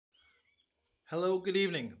Hello, good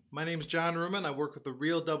evening. My name is John Ruman. I work with the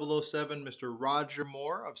real 007, Mr. Roger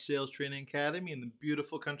Moore of Sales Training Academy in the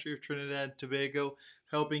beautiful country of Trinidad and Tobago,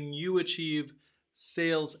 helping you achieve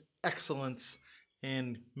sales excellence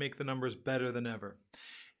and make the numbers better than ever.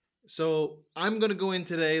 So, I'm going to go in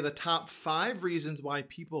today the top 5 reasons why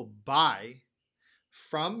people buy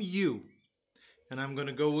from you, and I'm going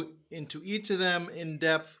to go into each of them in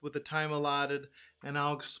depth with the time allotted, and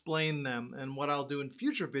I'll explain them. And what I'll do in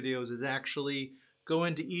future videos is actually go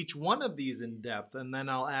into each one of these in depth, and then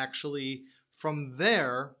I'll actually, from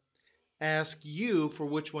there, ask you for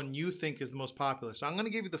which one you think is the most popular. So I'm going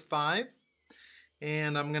to give you the 5,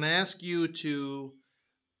 and I'm going to ask you to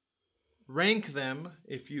rank them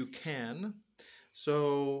if you can.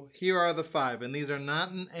 So here are the 5, and these are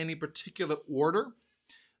not in any particular order,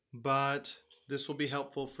 but this will be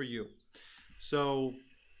helpful for you. So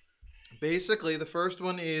basically, the first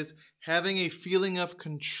one is having a feeling of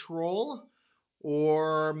control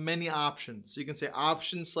or many options. So you can say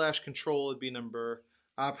option/control would be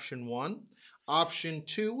option 1. Option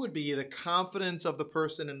 2 would be the confidence of the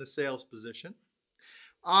person in the sales position.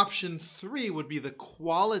 Option 3 would be the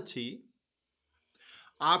quality.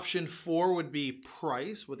 Option 4 would be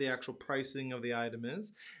price, what the actual pricing of the item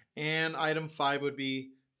is. And item 5 would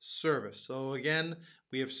be service. So again,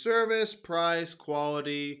 we have service, price,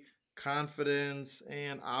 quality, confidence,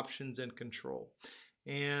 and options and control.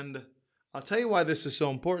 And I'll tell you why this is so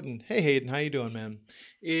important. Hey Hayden, how you doing, man?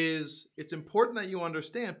 It's important that you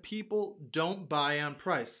understand people don't buy on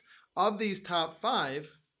price. Of these top 5,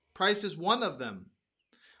 price is one of them.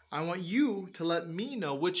 I want you to let me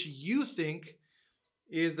know which you think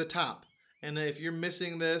is the top. And if you're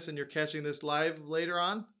missing this and you're catching this live later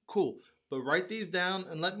on, cool. But write these down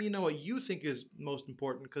and let me know what you think is most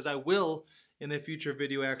important, because I will, in a future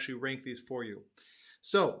video, actually rank these for you.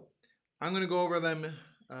 So I'm going to go over them,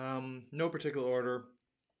 no particular order.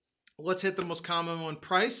 Let's hit the most common one,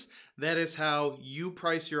 price. That is how you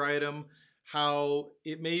price your item, how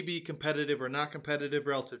it may be competitive or not competitive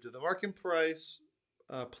relative to the market price,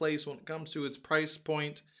 place when it comes to its price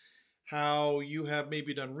point, how you have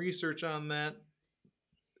maybe done research on that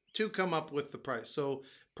to come up with the price. So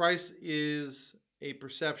price is a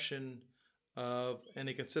perception of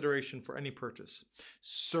any consideration for any purchase.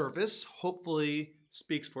 Service hopefully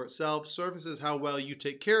speaks for itself. Service is how well you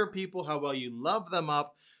take care of people, how well you love them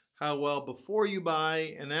up, how well before you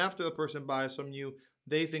buy and after the person buys from you,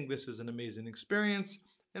 they think this is an amazing experience.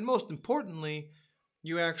 And most importantly,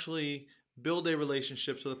 you actually build a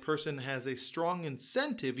relationship so the person has a strong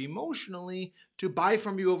incentive emotionally to buy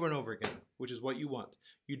from you over and over again, which is what you want.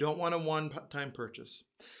 You don't want a one-time purchase.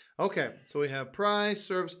 Okay, so we have price,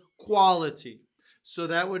 service, quality. So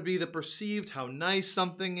that would be the perceived, how nice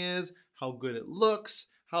something is, how good it looks,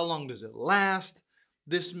 how long does it last.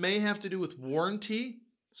 This may have to do with warranty.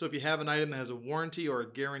 So if you have an item that has a warranty or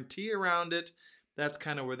a guarantee around it, that's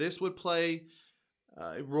kind of where this would play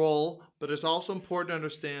a role, but it's also important to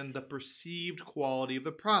understand the perceived quality of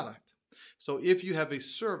the product. So if you have a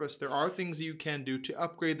service, there are things that you can do to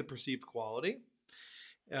upgrade the perceived quality.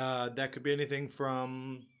 That could be anything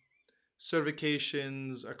from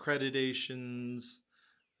certifications, accreditations,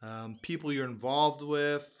 people you're involved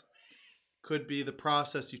with. Could be the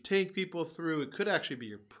process you take people through. It could actually be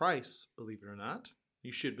your price, believe it or not.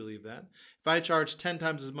 You should believe that. If I charge 10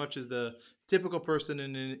 times as much as the typical person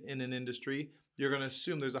in an industry, you're going to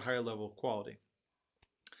assume there's a higher level of quality.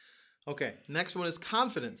 Okay, next one is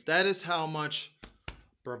confidence. That is how much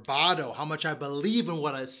bravado, how much I believe in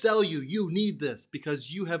what I sell you. You need this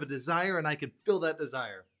because you have a desire and I can fill that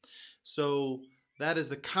desire. So that is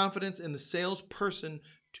the confidence in the salesperson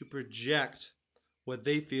to project what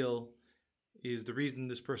they feel is the reason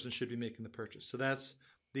this person should be making the purchase. So that's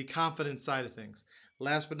the confidence side of things.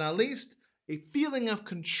 Last but not least, a feeling of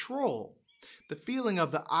control. The feeling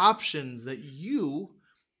of the options that you,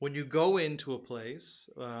 when you go into a place,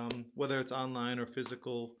 whether it's online or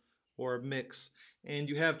physical or a mix, and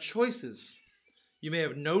you have choices. You may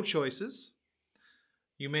have no choices.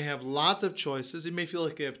 You may have lots of choices. You may feel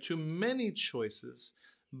like you have too many choices.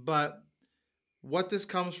 But what this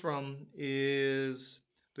comes from is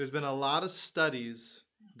there's been a lot of studies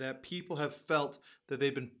that people have felt that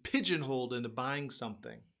they've been pigeonholed into buying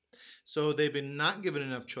something. So they've been not given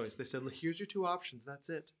enough choice. They said, here's your 2 options, that's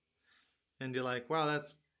it. And you're like, wow,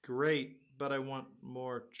 that's great, but I want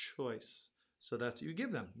more choice. So that's what you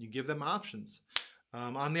give them. You give them options.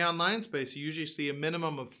 On the online space, you usually see a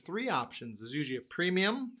minimum of 3 options. There's usually a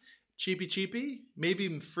premium, cheapy, maybe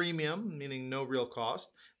even freemium, meaning no real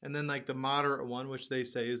cost, and then like the moderate one, which they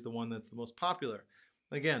say is the one that's the most popular.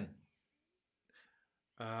 Again,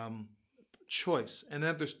 choice. And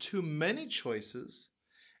that if there's too many choices,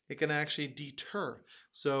 it can actually deter.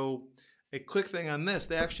 So a quick thing on this,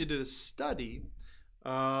 they actually did a study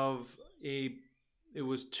of it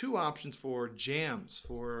was two options for jams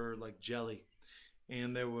for like jelly.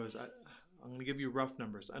 And there was, I'm going to give you rough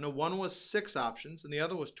numbers. I know one was 6 options and the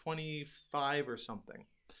other was 25 or something.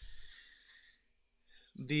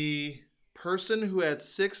 The person who had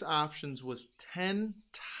 6 options was 10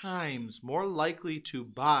 times more likely to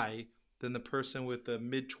buy than the person with the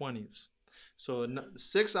mid 20s. So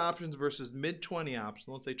 6 options versus mid 20 options,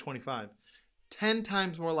 let's say 25, 10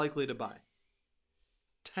 times more likely to buy.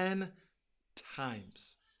 10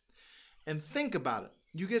 times. And think about it.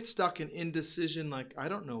 You get stuck in indecision, like, I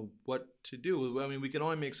don't know what to do. I mean, we can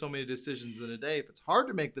only make so many decisions in a day. If it's hard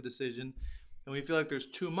to make the decision and we feel like there's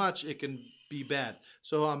too much, it can be bad.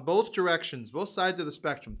 So on both directions, both sides of the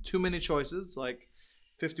spectrum, too many choices, like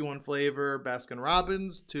 51 flavor Baskin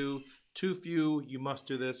Robbins, to too few, you must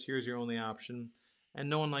do this, here's your only option. And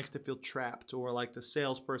no one likes to feel trapped, or like the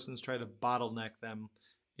salespersons try to bottleneck them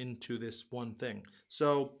into this one thing.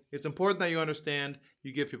 So it's important that you understand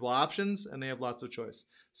you give people options and they have lots of choice.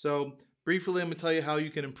 So briefly, I'm going to tell you how you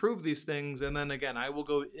can improve these things. And then again, I will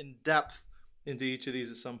go in depth into each of these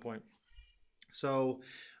at some point. So,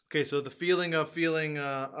 okay, so the feeling of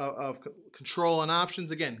control and options,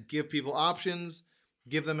 again, give people options,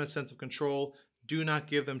 give them a sense of control. Do not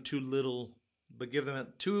give them too little, but give them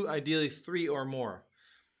two, ideally 3 or more.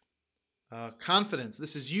 Confidence,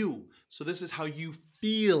 this is you. So this is how you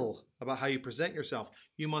feel about how you present yourself.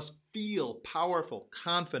 You must feel powerful,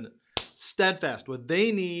 confident, steadfast. What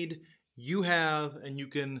they need, you have, and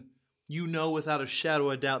you know without a shadow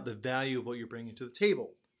of doubt the value of what you're bringing to the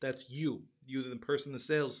table. That's you, the person in the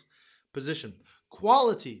sales position.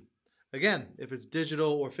 Quality, again, if it's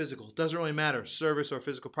digital or physical, doesn't really matter, service or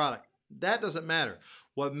physical product. That doesn't matter.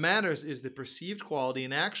 What matters is the perceived quality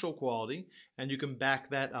and actual quality, and you can back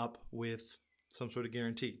that up with some sort of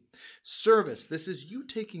guarantee. Service, this is you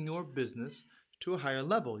taking your business to a higher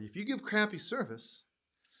level. If you give crappy service,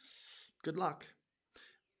 good luck.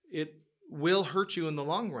 It will hurt you in the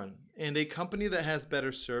long run. And a company that has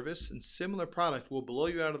better service and similar product will blow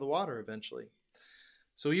you out of the water eventually.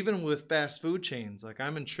 So even with fast food chains, like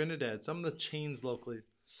I'm in Trinidad, some of the chains locally,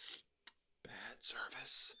 bad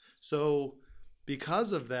service. So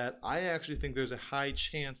because of that, I actually think there's a high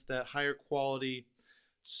chance that higher quality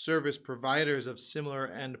service providers of similar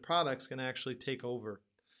end products can actually take over.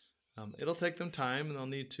 It'll take them time and they'll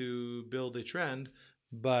need to build a trend,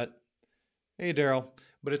 but hey, Daryl,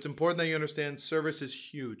 but it's important that you understand service is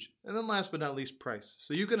huge. And then last but not least, price.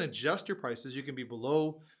 So you can adjust your prices. You can be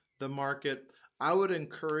below the market. I would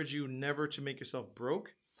encourage you never to make yourself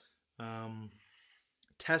broke.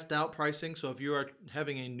 Test out pricing. So if you are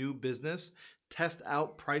having a new business, test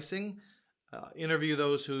out pricing. Interview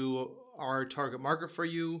those who are target market for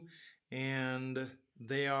you, and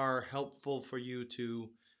they are helpful for you to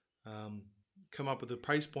come up with a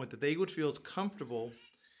price point that they would feel is comfortable.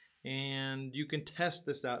 And you can test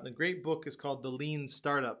this out. And a great book is called The Lean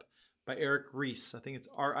Startup by Eric Ries. I think it's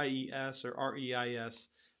R-I-E-S or R-E-I-S.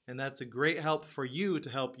 And that's a great help for you to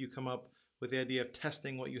help you come up with the idea of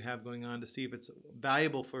testing what you have going on to see if it's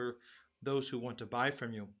valuable for those who want to buy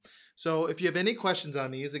from you. So if you have any questions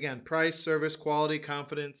on these, again, price, service, quality,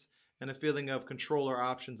 confidence, and a feeling of control or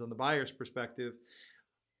options on the buyer's perspective,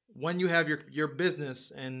 when you have your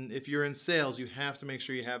business and if you're in sales, you have to make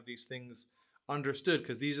sure you have these things understood,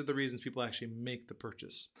 because these are the reasons people actually make the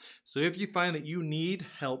purchase. So if you find that you need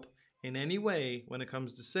help in any way when it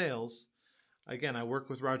comes to sales, again, I work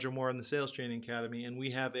with Roger Moore in the Sales Training Academy, and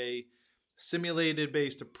we have a simulated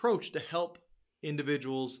based approach to help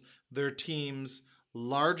individuals, their teams,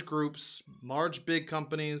 large groups, large big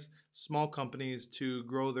companies, small companies, to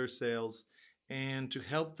grow their sales and to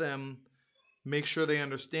help them make sure they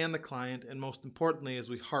understand the client. And most importantly,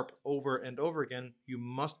 as we harp over and over again, you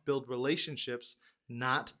must build relationships,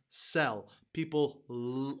 not sell. People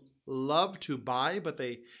love to buy, but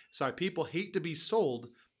people hate to be sold,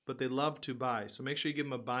 but they love to buy. So make sure you give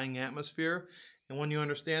them a buying atmosphere. And when you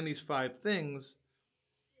understand these 5 things,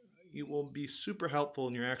 it will be super helpful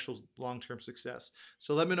in your actual long-term success.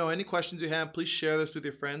 So let me know any questions you have. Please share this with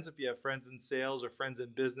your friends if you have friends in sales or friends in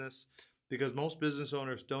business, because most business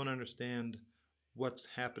owners don't understand what's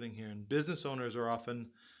happening here. And business owners are often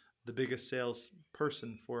the biggest sales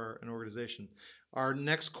person for an organization. Our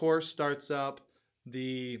next course starts up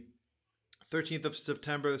the 13th of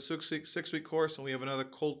September, the 6-week course, and we have another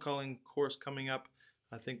cold calling course coming up,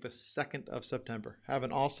 I think the 2nd of September. Have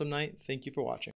an awesome night. Thank you for watching.